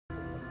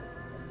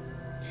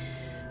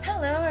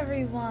Hello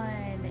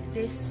everyone,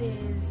 this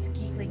is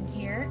Geekling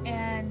here,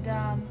 and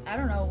I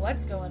don't know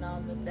what's going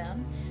on with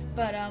them,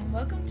 but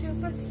welcome to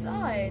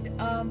Facade.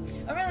 I'm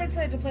really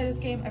excited to play this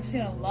game. I've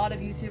seen a lot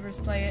of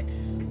YouTubers play it,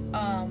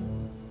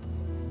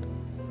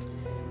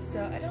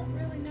 so I don't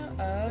really know.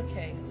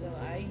 Okay, so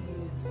I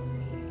use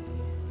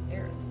the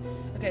arrows.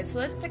 Okay, so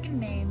let's pick a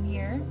name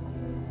here.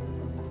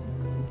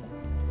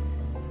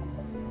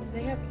 Do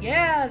they have,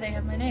 yeah, they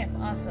have my name,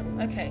 awesome.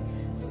 Okay,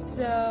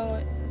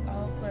 so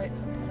I'll put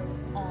subtitles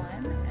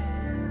on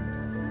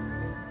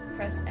and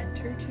press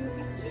enter to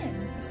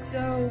begin.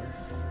 So,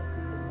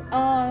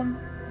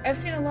 I've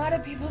seen a lot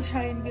of people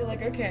try and be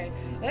like, okay,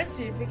 let's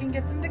see if we can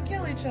get them to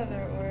kill each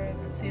other, or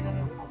let's see if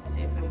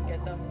we can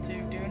get them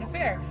to do an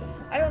affair.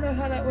 I don't know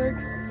how that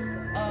works.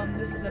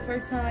 This is the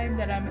first time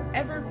that I'm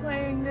ever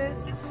playing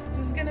this. This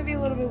is gonna be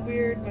a little bit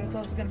weird, but it's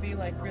also gonna be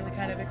like really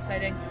kind of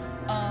exciting.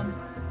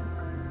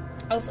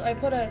 Also, I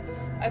put a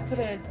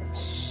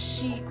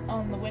sheet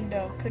on the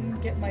window.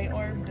 Couldn't get my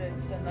arm to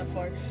extend that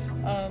far.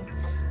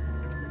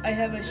 I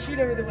have a sheet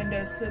over the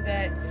window so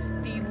that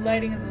the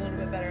lighting is a little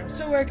bit better. I'm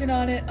still working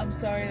on it. I'm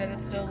sorry that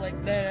it's still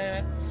like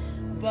that,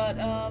 but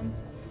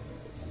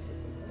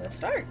let's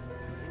start.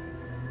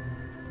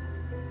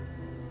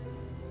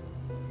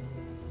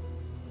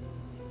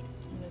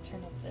 I'm gonna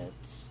turn up that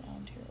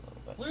sound here a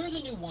little bit. Where are the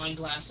new wine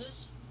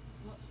glasses?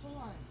 What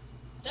for?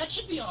 That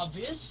should be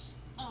obvious.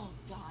 Oh,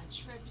 God,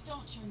 Trip,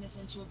 don't turn this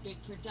into a big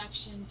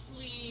production,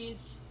 please.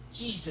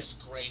 Jesus,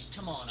 Grace,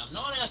 come on, I'm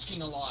not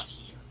asking a lot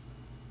here.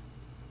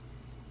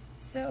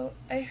 So,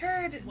 I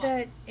heard What?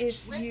 that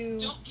if Trip, you,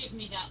 don't give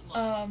me that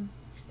look.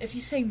 if you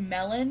say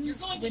melons,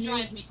 You're going to when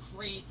drive you me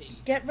crazy.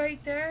 get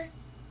right there,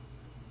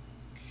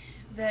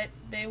 that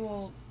they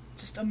will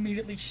just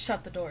immediately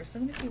shut the door. So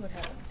I'm gonna see what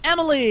happens.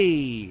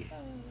 Emily!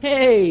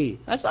 Hey,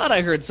 I thought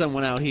I heard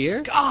someone out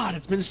here. God,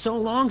 it's been so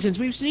long since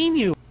we've seen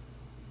you.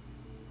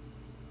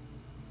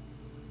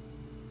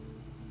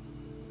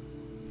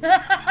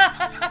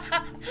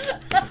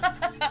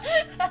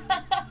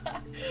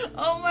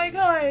 Oh my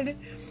god!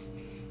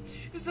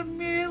 Just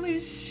immediately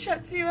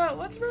shuts you out.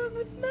 What's wrong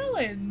with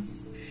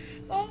melons?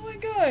 Oh my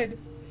god.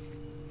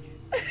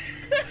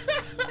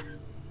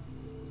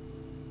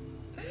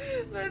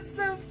 That's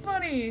so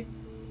funny.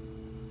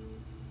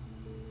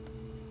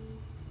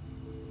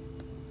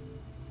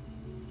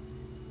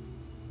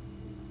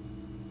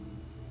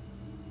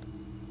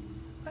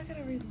 I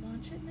gotta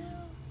relaunch it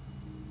now.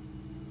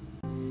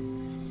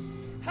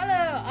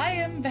 Hello, I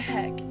am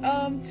back.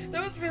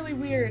 That was really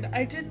weird.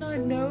 I did not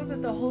know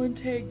that the whole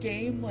entire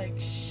game, like,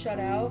 shut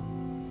out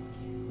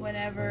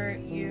whenever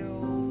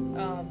you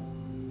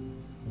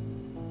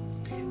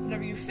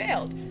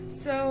failed.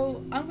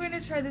 So, I'm going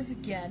to try this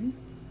again.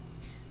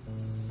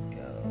 Let's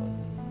go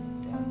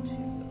down to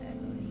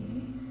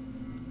Emily.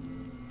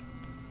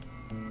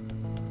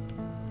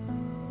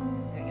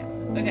 There we go.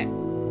 Okay,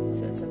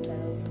 so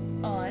subtitles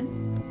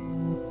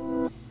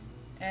on.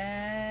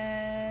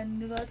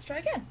 And let's try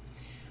again.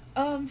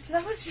 So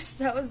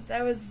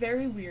that was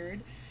very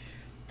weird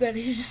that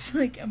he just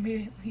like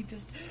immediately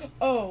just,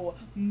 oh,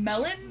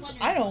 melons?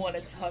 I don't want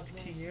to talk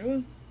to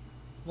you.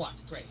 What,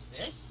 Grace,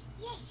 this?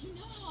 Yes, you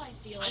know how I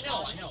feel I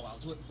about know, it. I'll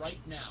do it right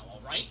now,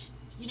 alright?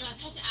 You know, I've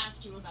had to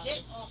ask you about Get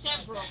this off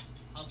several... my back.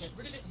 I'll get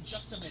rid of it in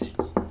just a minute.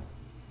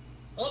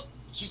 Oh,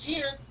 she's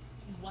here.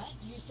 What?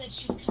 You said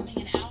she's coming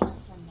an hour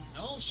from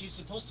now. No, she's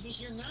supposed to be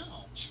here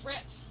now.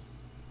 Trip.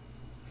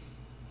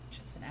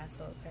 Chip's an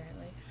asshole,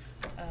 apparently.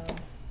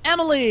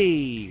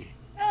 Emily!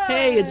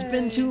 Hey, it's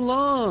been too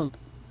long.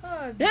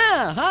 Oh,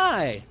 Yeah,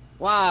 hi.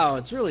 Wow,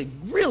 it's really,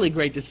 really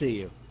great to see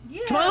you.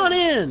 yeah. Come on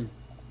in.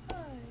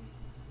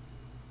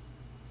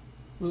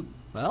 Hi.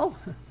 Well,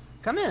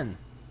 come in.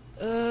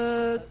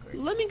 great.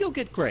 Let me go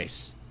get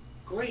Grace.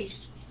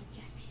 Grace?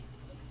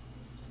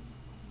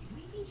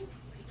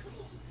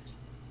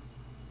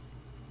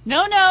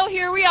 No,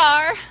 here we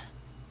are.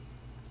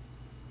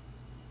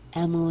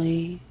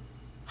 Emily.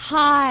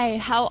 Hi,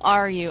 how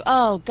are you?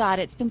 Oh, God,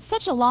 it's been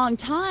such a long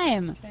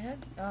time. Can I hug?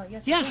 Oh,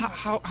 yes. Yeah, I can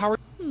hug. how are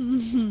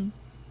Mhm.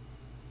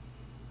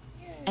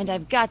 Yay. And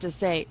I've got to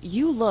say,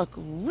 you look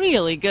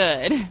really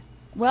good.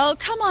 Well,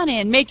 come on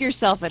in, make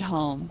yourself at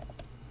home.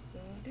 So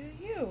do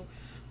you.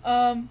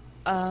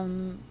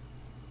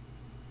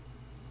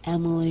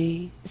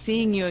 Emily,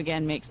 seeing you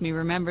again makes me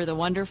remember the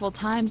wonderful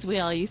times we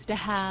all used to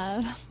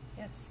have.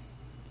 Yes.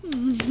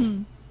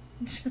 Mhm.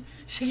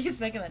 She keeps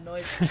making that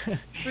noise.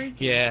 It's freaking.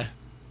 Yeah.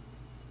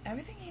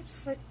 Everything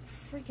keeps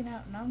freaking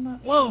out, and I'm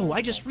not Whoa, sure I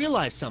if just that's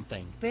realized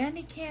something.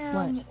 Bandicam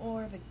What?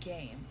 or the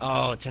game.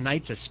 Oh,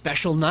 tonight's a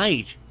special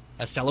night.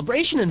 A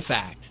celebration, in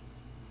fact.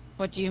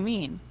 What do you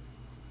mean?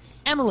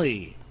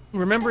 Emily,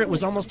 remember it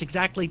was almost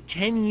exactly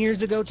 10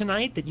 years ago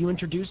tonight that you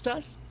introduced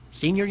us?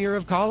 Senior year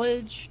of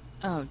college?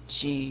 Oh,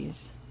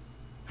 jeez.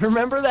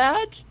 Remember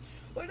that?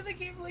 Why do they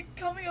keep, like,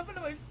 coming up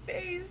into my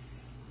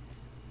face?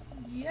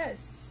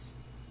 Yes.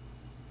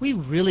 We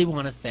really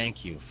want to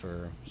thank you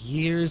for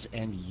years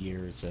and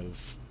years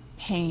of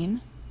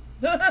Pain?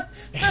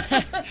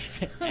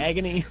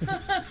 agony.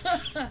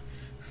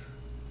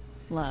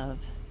 Love.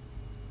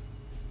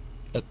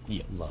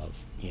 Yeah, love.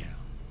 Yeah.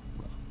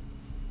 Love.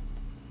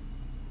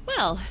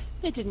 Well,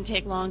 it didn't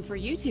take long for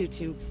you two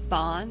to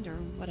bond or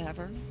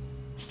whatever.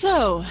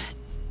 So,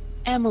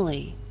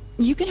 Emily,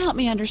 you can help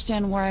me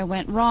understand where I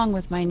went wrong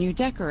with my new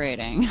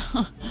decorating.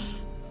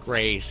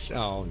 Grace,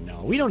 oh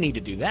no, we don't need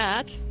to do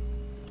that.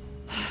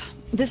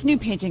 This new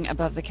painting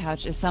above the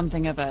couch is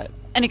something of an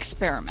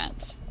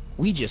experiment.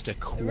 We just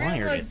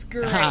acquired it. looks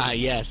great. Ah,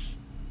 yes.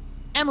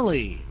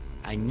 Emily,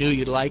 I knew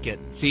you'd like it.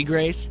 See,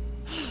 Grace?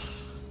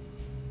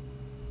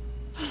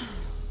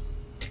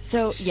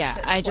 So, yeah,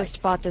 said I twice.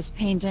 just bought this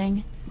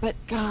painting. But,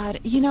 God,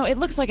 you know, it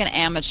looks like an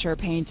amateur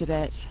painted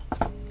it.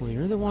 Well,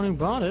 you're the one who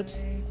bought it.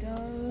 Why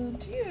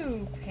don't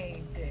you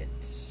paint it?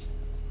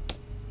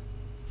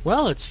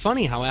 Well, it's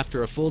funny how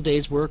after a full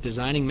day's work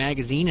designing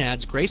magazine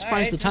ads, Grace finds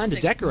Alright, the time to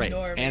just decorate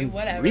ignore me, and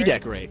whatever.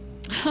 redecorate.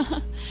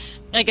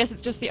 I guess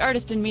it's just the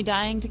artist in me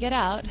dying to get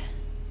out.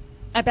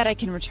 I bet I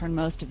can return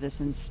most of this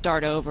and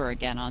start over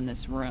again on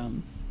this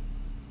room.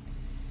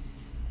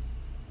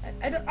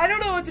 I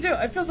don't know what to do.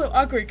 I feel so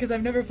awkward because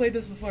I've never played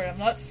this before. I'm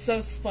not so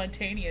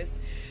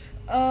spontaneous.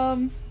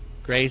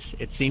 Grace,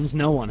 it seems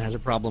no one has a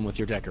problem with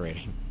your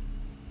decorating.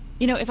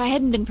 You know, if I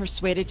hadn't been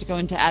persuaded to go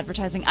into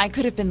advertising, I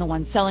could have been the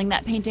one selling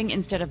that painting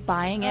instead of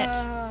buying it.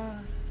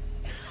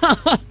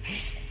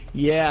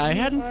 Yeah, I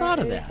hadn't thought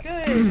of that.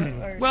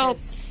 Good Well,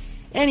 artist.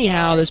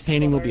 anyhow, this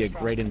painting will be a Artist,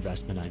 great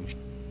investment, I'm sure.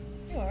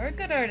 You are a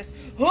good artist.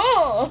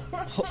 Oh!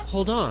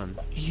 Hold on.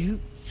 You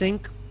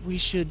think we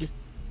should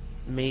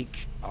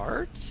make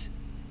art?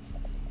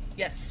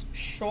 Yes,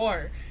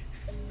 sure.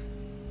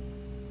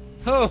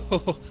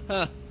 Oh,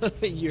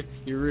 you're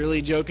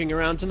really joking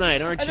around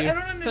tonight, aren't I you? don't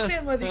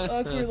understand why the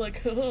awkward,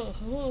 like,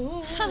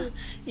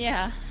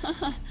 Yeah.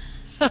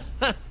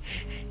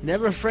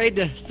 Never afraid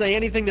to say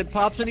anything that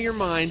pops into your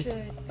mind.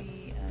 should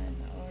be an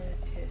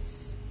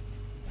artist.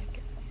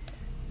 Like,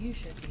 you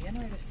should be an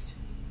artist.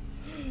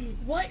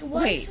 What?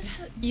 What Wait, is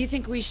this? you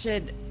think we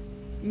should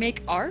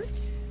make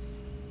art?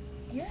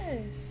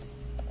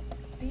 Yes.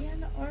 Be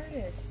an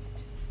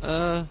artist.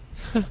 Yeah.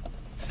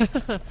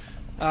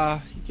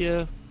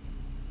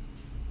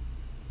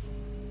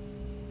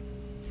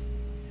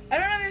 I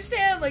don't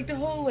understand, like, the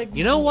whole, like...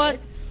 You know what?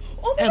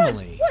 Oh my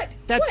Emily, God, what?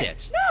 that's What?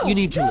 it. No, You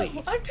need to no, leave.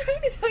 I'm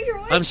trying to tell your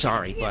wife I'm she's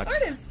sorry, an but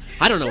artist.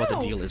 I don't know what the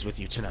No. deal is with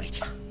you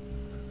tonight.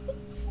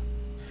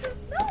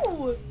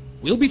 No!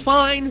 We'll be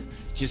fine.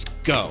 Just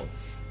go.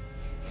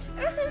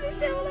 I don't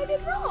understand what I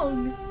did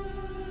wrong.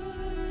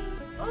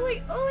 What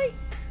did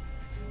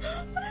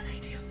I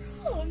do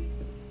wrong?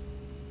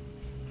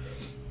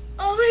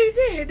 All I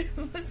did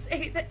was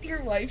say that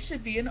your wife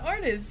should be an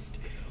artist.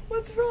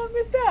 What's wrong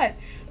with that?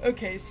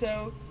 Okay,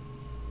 so...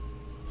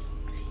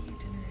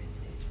 dinner at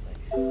stage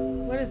play.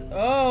 What is...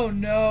 Oh,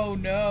 no.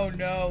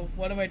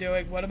 What am I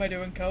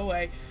doing? Go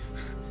away.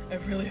 I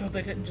really hope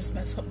they didn't just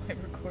mess up my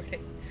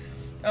recording.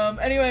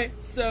 Anyway,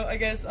 so I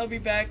guess I'll be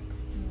back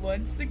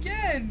once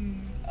again.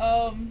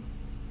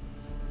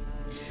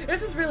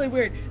 This is really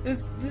weird.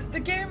 The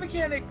game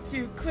mechanic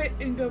to quit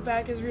and go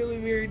back is really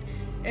weird,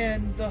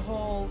 and the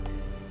whole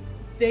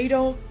they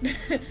don't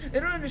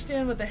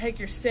understand what the heck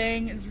you're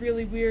saying is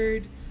really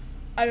weird.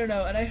 I don't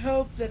know, and I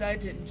hope that I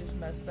didn't just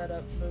mess that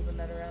up moving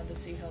that around to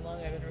see how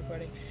long I've been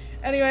recording.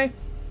 Anyway,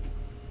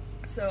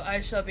 so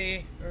I shall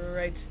be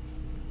right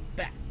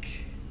back.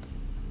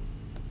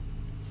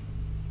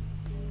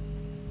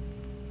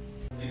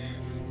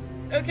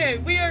 Okay,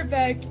 we are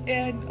back,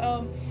 and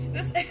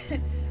this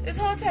this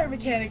whole entire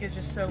mechanic is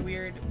just so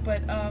weird.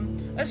 But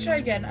let's try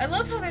again. I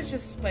love how there's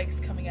just spikes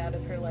coming out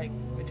of her like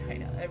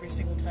vagina every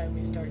single time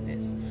we start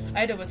this.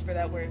 I had to whisper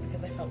that word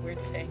because I felt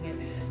weird saying it.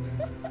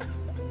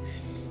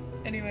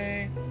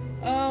 Anyway,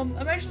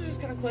 I'm actually just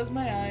gonna close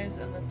my eyes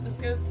and let this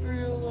go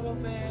through a little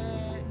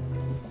bit.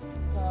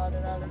 Da da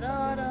da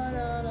da da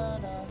da da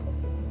da.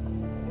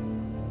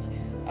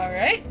 All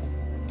right,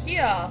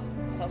 Kia,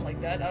 something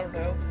like that. I don't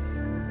know.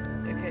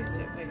 Okay,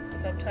 so wait,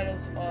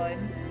 subtitles on,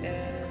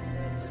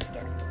 and let's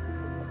start.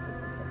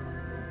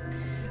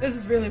 This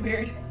is really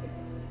weird.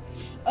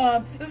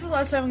 This is the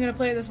last time I'm gonna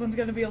play. This one's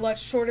gonna be a lot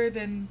shorter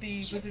than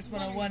the Wizards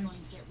 101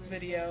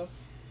 video.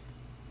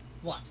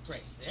 What,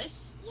 Grace,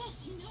 this?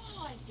 Yes, you know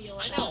how I feel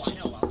I about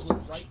know. I'll do it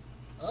right.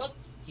 Up,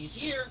 he's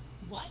here.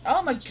 What?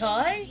 Oh my Would you like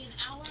god! to be an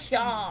hour? Kia!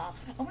 I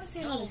want to see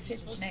how No, they he's say this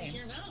supposed to be name.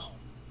 here now.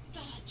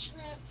 God,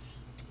 Trip.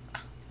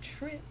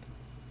 Trip.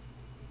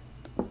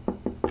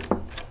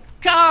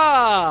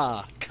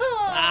 Ka! Ka!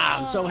 Ah,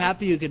 I'm so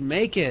happy you could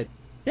make it.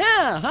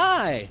 Yeah,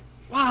 hi.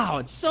 Wow,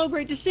 it's so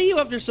great to see you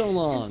after so His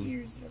long.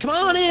 ears are Come on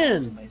on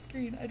in. my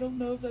screen. I don't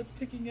know if that's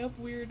picking up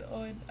weird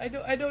on. I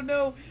don't know. I don't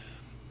know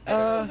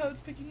how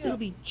it's picking up. It'll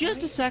be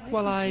just a sec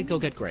while I go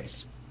get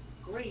Grace.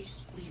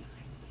 Grace, will you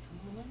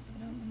come on?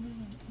 No. Come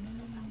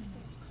on.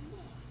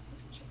 Look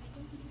at Trip. I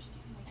don't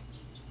understand why I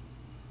just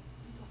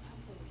go out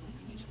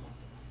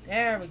there.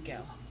 There we go.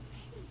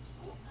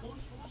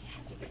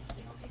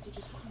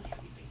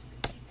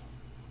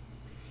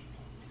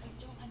 I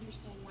don't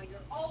understand why you're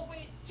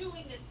always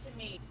doing this to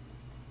me.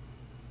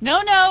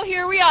 No,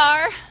 here we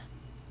are.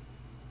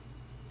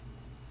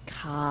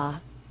 Ka.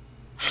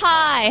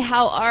 Hi,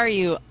 how are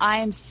you? I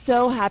am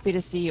so happy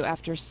to see you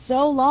after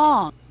so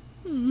long.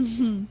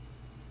 Feels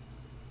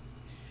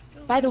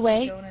By like the I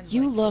way, go in and,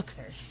 you like, look kiss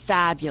her.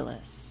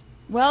 fabulous.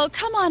 Well,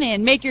 come on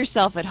in. Make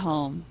yourself at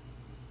home.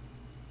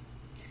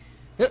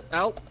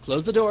 Al,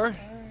 close the door. Are you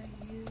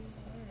arguing?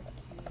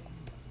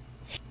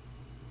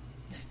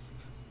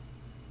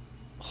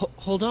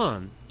 Hold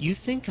on. You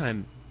think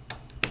I'm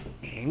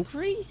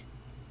angry?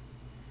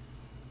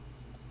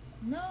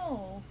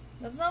 No,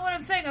 that's not what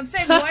I'm saying. I'm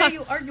saying, why are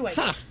you arguing?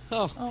 Oh,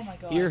 Oh my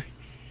god.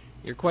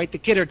 you're quite the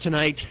kidder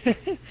tonight.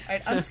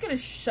 Alright, I'm just gonna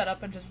shut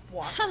up and just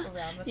walk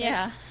around with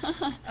Yeah.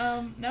 it.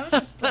 Now it's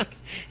just like,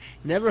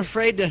 Never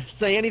afraid to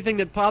say anything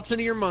that pops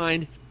into your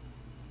mind.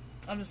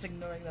 I'm just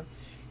ignoring them.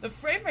 The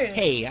frame rate is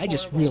Hey, I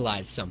just horrible.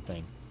 realized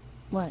something.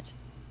 What?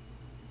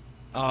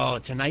 Oh,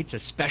 tonight's a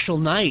special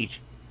night.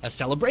 A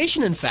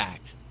celebration, in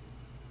fact.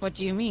 What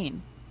do you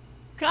mean?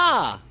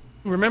 Ka!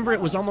 Remember it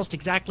was almost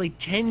exactly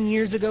 10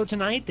 years ago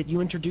tonight that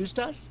you introduced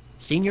us?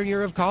 Senior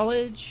year of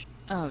college?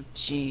 Oh,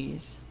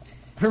 jeez.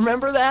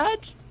 Remember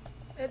that?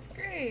 That's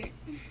great.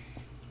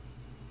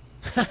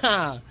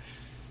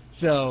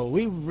 So,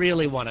 we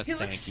really want to He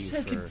thank looks you so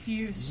for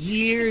confused.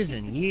 years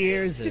and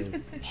years of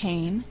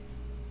Pain?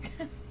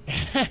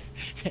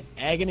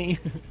 agony.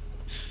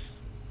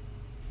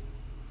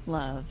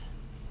 Love.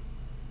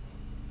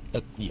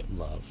 Yeah,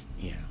 love.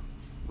 Yeah.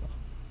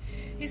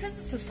 He says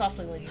this so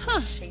softly, like he's Huh,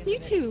 ashamed you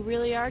of it. two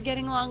really are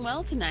getting along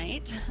well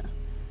tonight.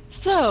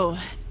 So,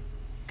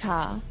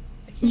 Ka,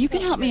 I keep you can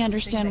telling help me guys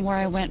to sing understand that where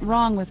I catchy went line.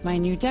 wrong with my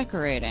new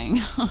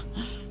decorating.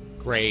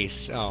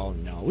 Grace, oh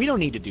no, we don't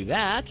need to do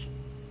that.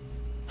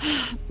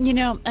 You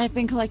know, I've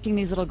been collecting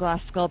these little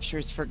glass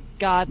sculptures for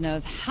God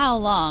knows how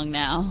long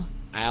now.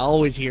 I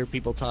always hear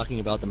people talking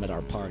about them at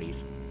our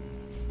parties.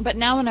 But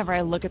now whenever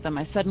I look at them,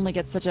 I suddenly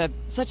get such a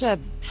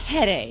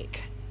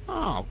headache.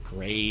 Oh,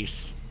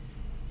 Grace.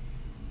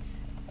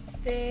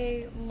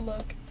 They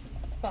look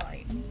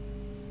fine.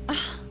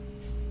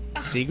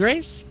 See,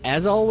 Grace?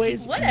 As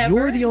always, Whatever.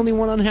 you're the only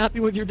one unhappy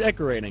with your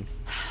decorating.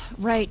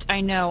 Right, I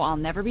know. I'll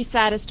never be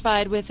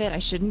satisfied with it. I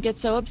shouldn't get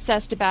so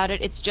obsessed about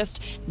it. It's just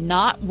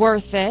not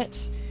worth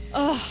it.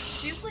 Ugh,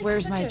 She's like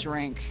where's such my a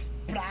drink?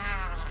 blah.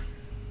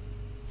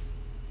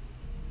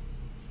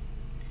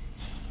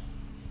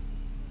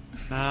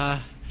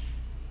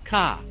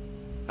 Ka.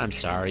 I'm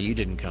sorry, you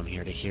didn't come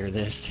here to hear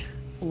this.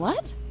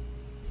 What?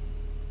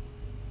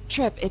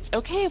 Trip, it's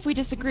okay if we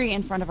disagree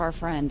in front of our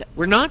friend.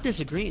 We're not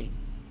disagreeing.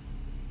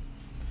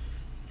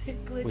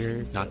 Piglet We're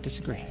is not so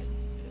disagreeing. bad.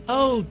 It's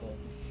Oh. horrible.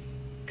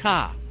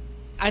 Ka.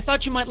 I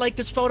thought you might like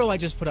this photo I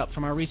just put up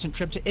from our recent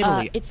trip to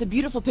Italy. It's a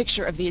beautiful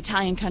picture of the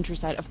Italian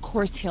countryside. Of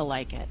course he'll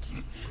like it.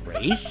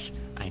 Grace,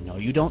 I know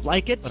you don't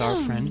like it, but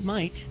our friend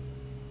might.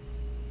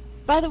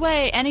 By the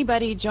way,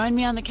 anybody, join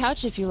me on the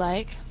couch if you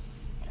like.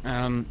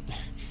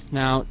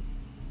 Now,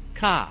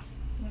 Ka,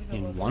 I'm gonna go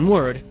in look one at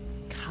word,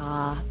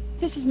 Ka,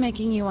 this is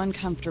making you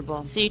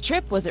uncomfortable. See,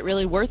 Trip, was it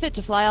really worth it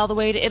to fly all the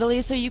way to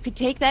Italy so you could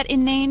take that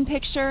inane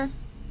picture?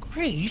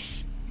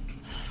 Grace,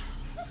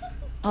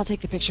 I'll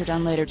take the picture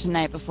done later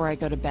tonight before I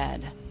go to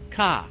bed.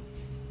 Ka,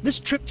 this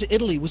trip to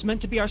Italy was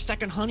meant to be our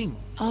second honeymoon.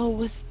 Oh,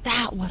 was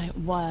that what it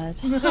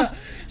was?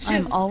 She's-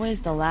 I'm always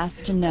the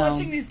last to know.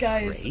 Watching these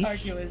guys Grace,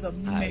 argue is I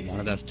amazing.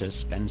 wanted us to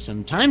spend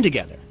some time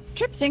together.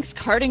 Trip thinks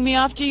carting me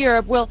off to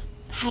Europe will,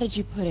 how did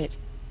you put it,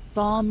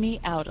 thaw me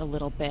out a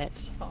little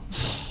bit. Oh,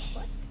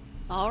 what?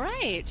 All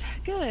right,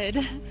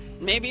 good.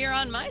 Maybe you're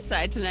on my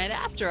side tonight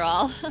after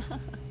all.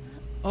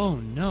 Oh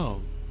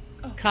no.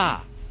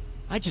 Ka,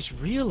 I just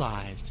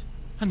realized.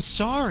 I'm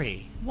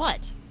sorry.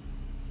 What?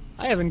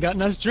 I haven't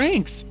gotten us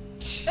drinks.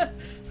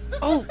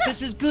 Oh,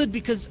 this is good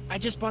because I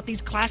just bought these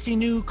classy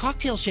new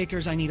cocktail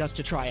shakers I need us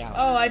to try out.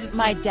 Oh, I just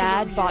My went for the dad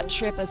review. bought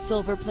Trip a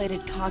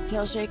silver-plated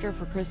cocktail shaker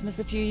for Christmas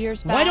a few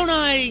years back. Why don't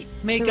I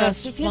make The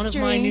rest us is one of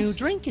my history. new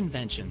drink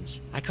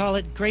inventions? I call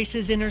it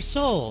Grace's Inner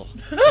Soul.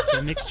 It's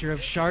a mixture of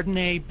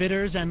Chardonnay,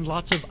 bitters, and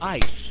lots of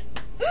ice.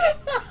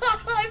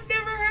 I've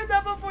never heard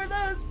that before.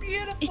 That was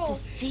beautiful. It's a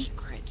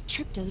secret.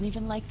 Trip doesn't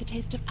even like the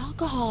taste of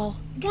alcohol.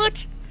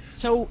 What?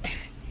 So,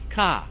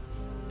 Ka,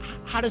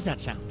 how does that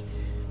sound?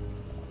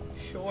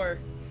 Sure.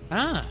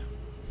 Ah.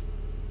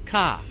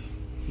 Ka,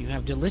 you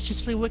have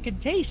deliciously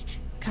wicked taste.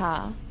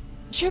 Ka,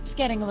 Trip's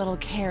getting a little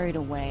carried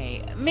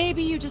away.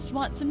 Maybe you just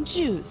want some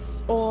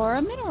juice or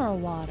a mineral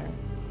water.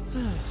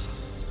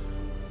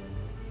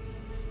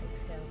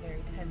 Exhale,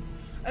 very tense.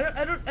 I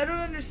don't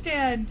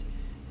understand.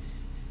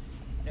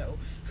 No.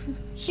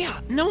 Yeah,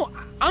 no,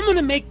 I'm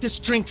gonna make this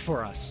drink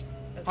for us.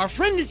 Our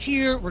friend is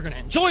here, we're gonna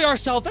enjoy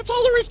ourselves, that's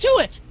all there is to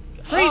it.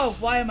 Grace, Oh,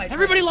 why am I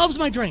everybody trying? loves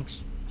my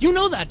drinks. You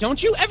know that,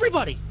 don't you?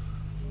 Everybody.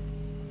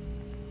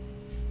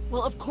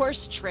 Well, of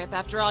course, Trip.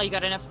 After all, you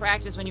got enough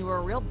practice when you were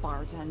a real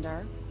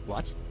bartender.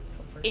 What?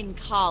 Comfort. In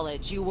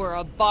college, you were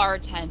a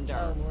bartender.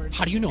 Oh, Lord.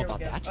 How do you know Here we about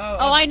go. that?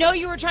 Oh, I know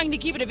you were trying to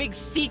keep it a big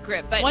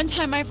secret, but one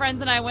time my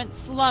friends and I went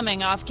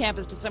slumming off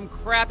campus to some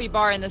crappy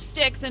bar in the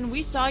sticks, and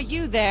we saw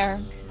you there.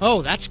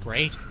 Oh, that's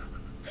great.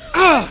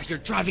 Ugh, you're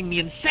driving me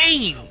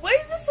insane. Why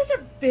is this such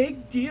a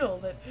big deal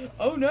that,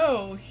 oh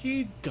no,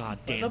 he was a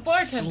Goddamn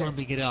bartender.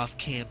 slumming it off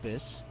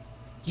campus.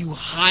 You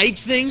hide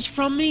things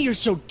from me? You're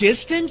so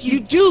distant? You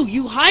do!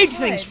 You hide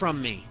things Hide.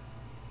 from me!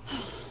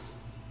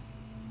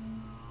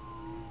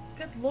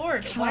 Good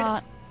lord.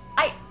 Ka,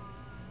 Why?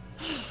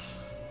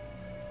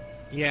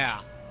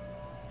 Yeah.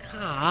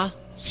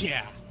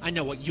 Yeah, I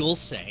know what you'll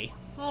say.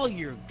 All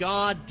your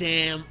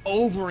goddamn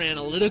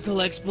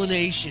over-analytical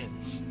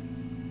explanations.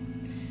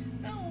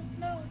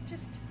 No,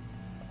 just...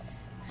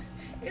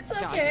 It's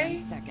goddamn okay.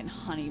 second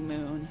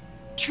honeymoon.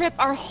 Trip,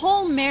 our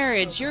whole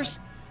marriage, you're...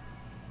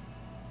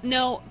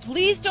 No,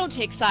 please don't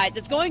take sides.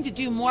 It's going to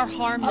do more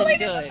harm All than I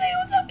did was good. say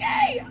it was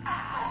okay!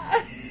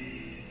 Ah.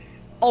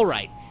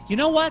 Alright, you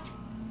know what?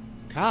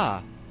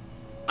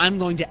 I'm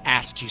going to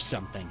ask you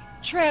something.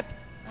 Trip,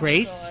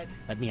 Grace, God.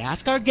 let me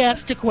ask our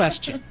guest a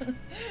question.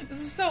 This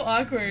is so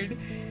awkward.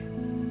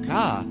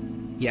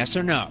 Yes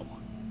or no?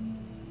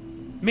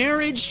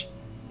 Marriage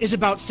is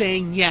about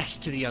saying yes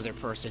to the other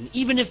person,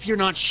 even if you're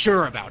not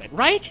sure about it,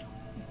 right?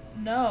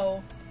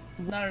 No.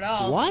 Not at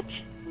all.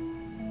 What?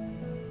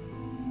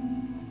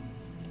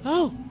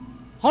 Oh,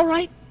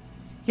 alright.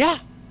 Yeah.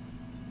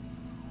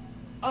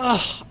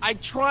 Ugh, I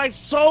tried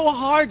so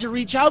hard to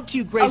reach out to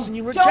you, Grace, and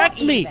you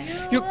reject me.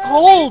 You're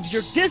cold,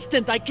 you're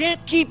distant, I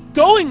can't keep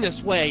going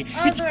this way.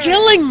 It's Other.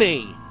 killing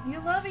me. You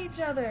love each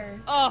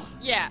other. oh,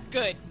 yeah,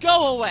 good.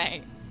 Go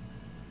away.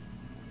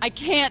 I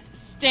can't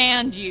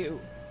stand you.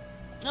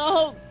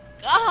 Oh,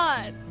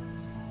 God.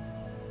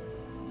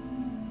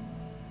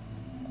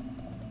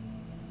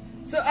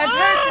 So I've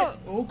heard that...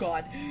 Oh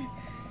god.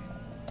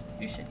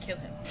 You should kill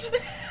him.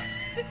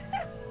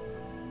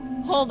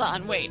 Hold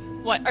on, wait.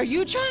 What, are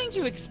you trying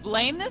to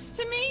explain this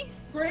to me?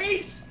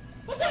 Grace,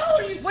 what the hell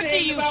are you What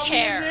saying do you about me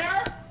in care?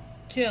 there?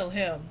 Kill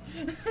him.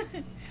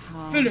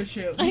 Finish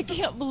him. I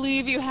can't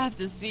believe you have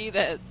to see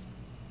this.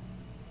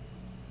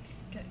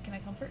 Can I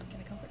comfort? Can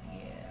I comfort?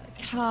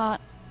 Yeah. Ka...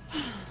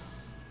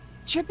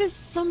 Trip is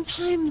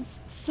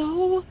sometimes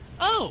so...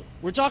 Oh,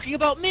 we're talking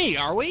about me,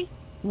 are we?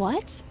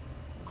 What?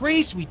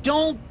 Grace, we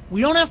don't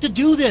have to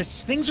do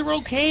this. Things are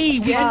okay.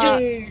 We can just...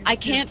 Yay, I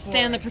can't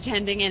stand the divorce.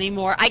 pretending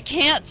anymore. I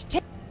can't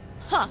take...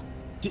 Huh.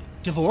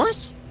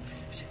 Divorce?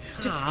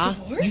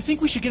 Divorce? You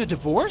think we should get a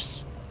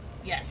divorce?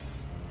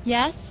 Yes.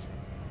 Yes?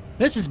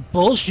 This is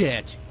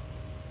bullshit.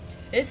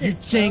 This You is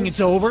saying both- it's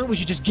over? We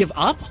should just give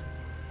up?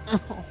 Oh,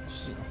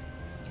 shit.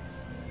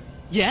 Yes.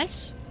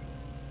 Yes?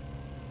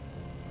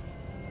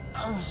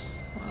 Oh,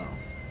 wow.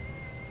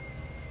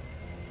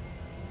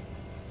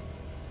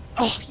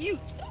 Oh, you...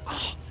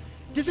 Oh,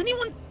 does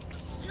anyone...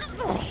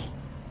 Oh,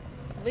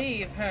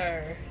 Leave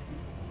her.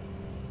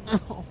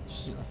 oh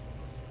shit.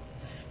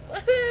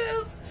 What are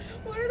those?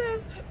 What are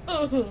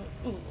those?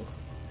 Ooh.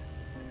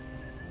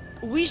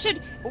 We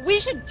should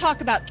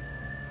talk about...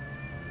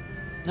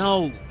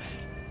 No.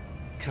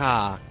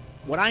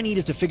 What I need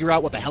is to figure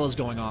out what the hell is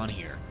going on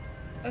here.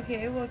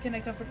 Okay, well, can I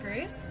comfort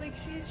Grace? Like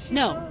she's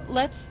No, all-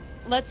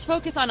 let's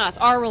focus on us.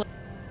 Our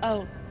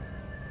Oh.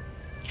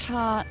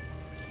 Ka,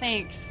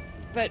 thanks.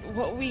 But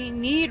what we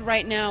need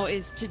right now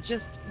is to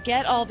just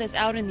get all this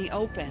out in the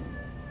open.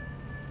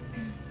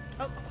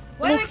 Oh,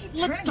 why do I Look, keep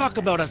let's turning talk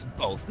on about us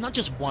both, not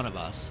just one of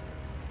us.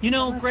 You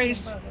know, Let's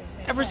Grace, do both at the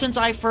same ever time. since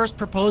I first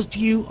proposed to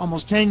you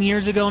almost 10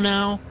 years ago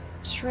now,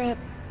 Trip,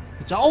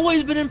 it's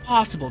always been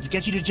impossible to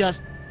get you to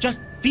just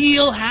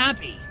feel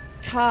happy.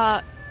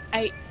 Ka,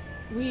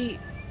 we...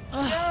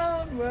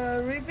 Don't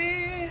worry,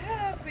 be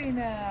happy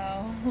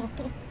now.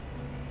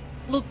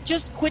 Look,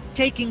 just quit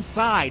taking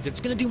sides. It's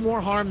gonna do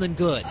more harm than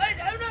good.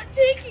 I'm not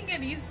taking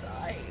any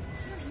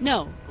sides.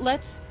 No,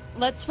 let's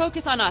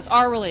focus on us,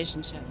 our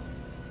relationship.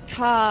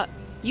 Ka,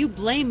 you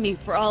blame me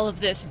for all of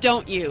this,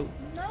 don't you?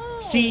 No.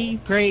 See,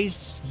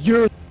 Grace,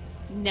 you're...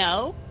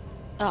 No?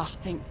 Oh,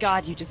 thank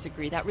God you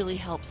disagree. That really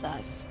helps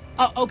us.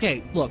 Oh,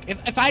 okay, look,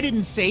 if I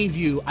didn't save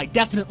you, I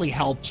definitely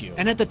helped you.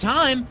 And at the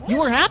time, you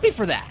were happy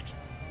for that.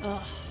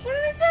 Ugh. What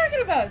are they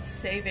talking about?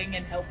 Saving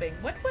and helping.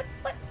 What?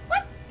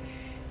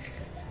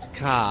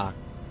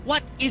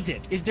 What is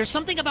it? Is there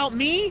something about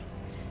me?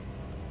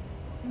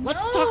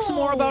 Let's talk some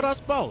more about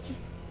us both.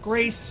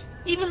 Grace,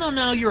 even though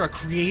now you're a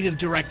creative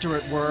director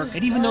at work,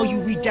 and even though you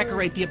Oh,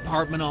 redecorate the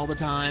apartment all the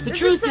time, the This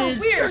truth is so is,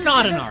 weird, you're 'cause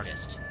not it an just-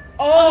 artist.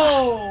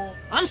 Oh.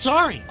 I'm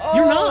sorry,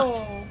 you're not.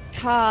 Oh.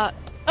 Ka,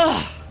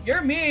 ugh.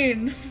 You're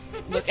mean.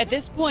 Look, at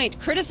this point,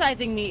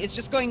 criticizing me is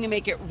just going to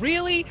make it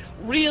really,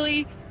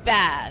 really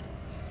bad.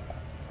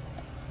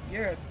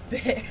 You're a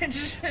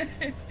bitch.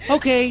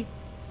 Okay,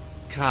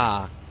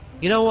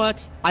 you know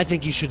what? I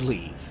think you should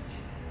leave.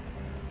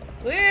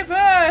 Leave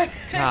her.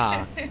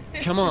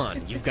 Come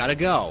on, you've got to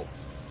go.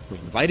 We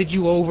invited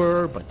you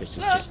over, but this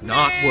is just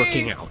not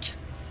working out.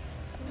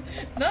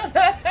 No,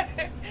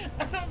 I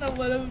don't know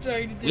what I'm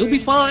trying to do. You'll be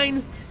anymore.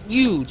 fine.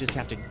 You just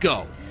have to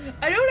go.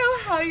 I don't know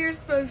how you're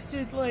supposed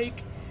to,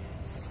 like,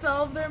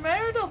 solve their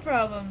marital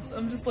problems.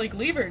 I'm just like,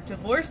 leave her,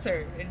 divorce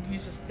her. And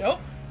he's just, nope,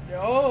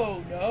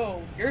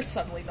 no, you're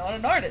suddenly not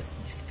an artist.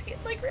 He's just being,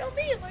 like, real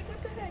mean. Like,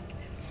 what the heck?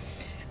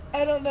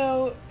 I don't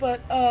know,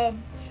 but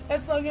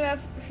that's long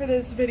enough for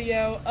this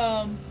video.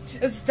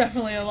 It's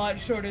definitely a lot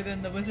shorter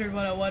than the Wizard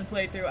 101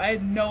 playthrough. I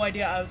had no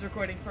idea I was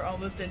recording for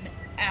almost an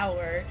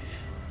hour.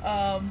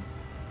 But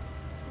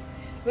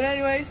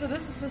anyway, so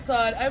this was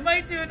Facade. I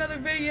might do another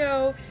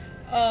video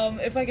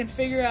if I can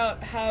figure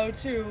out how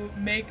to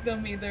make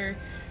them either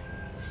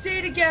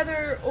stay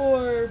together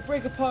or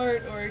break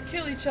apart or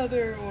kill each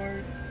other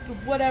or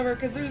whatever,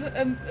 because there's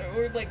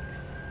or like,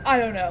 I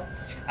don't know,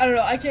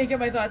 I can't get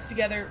my thoughts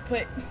together,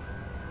 but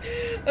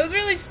that was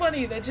really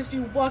funny that just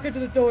you walk up to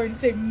the door and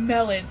say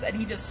melons and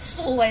he just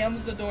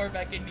slams the door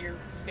back into your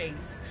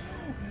face.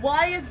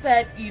 Why is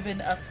that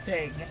even a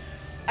thing?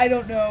 I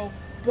don't know,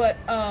 but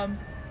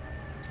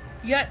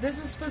yeah, this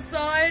was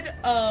Facade.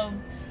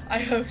 I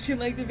hope you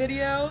liked the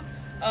video.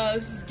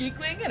 This is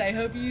Geekling, and I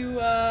hope you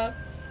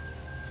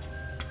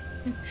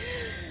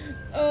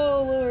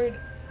oh Lord.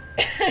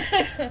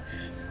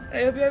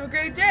 I hope you have a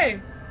great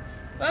day.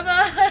 Bye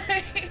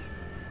bye.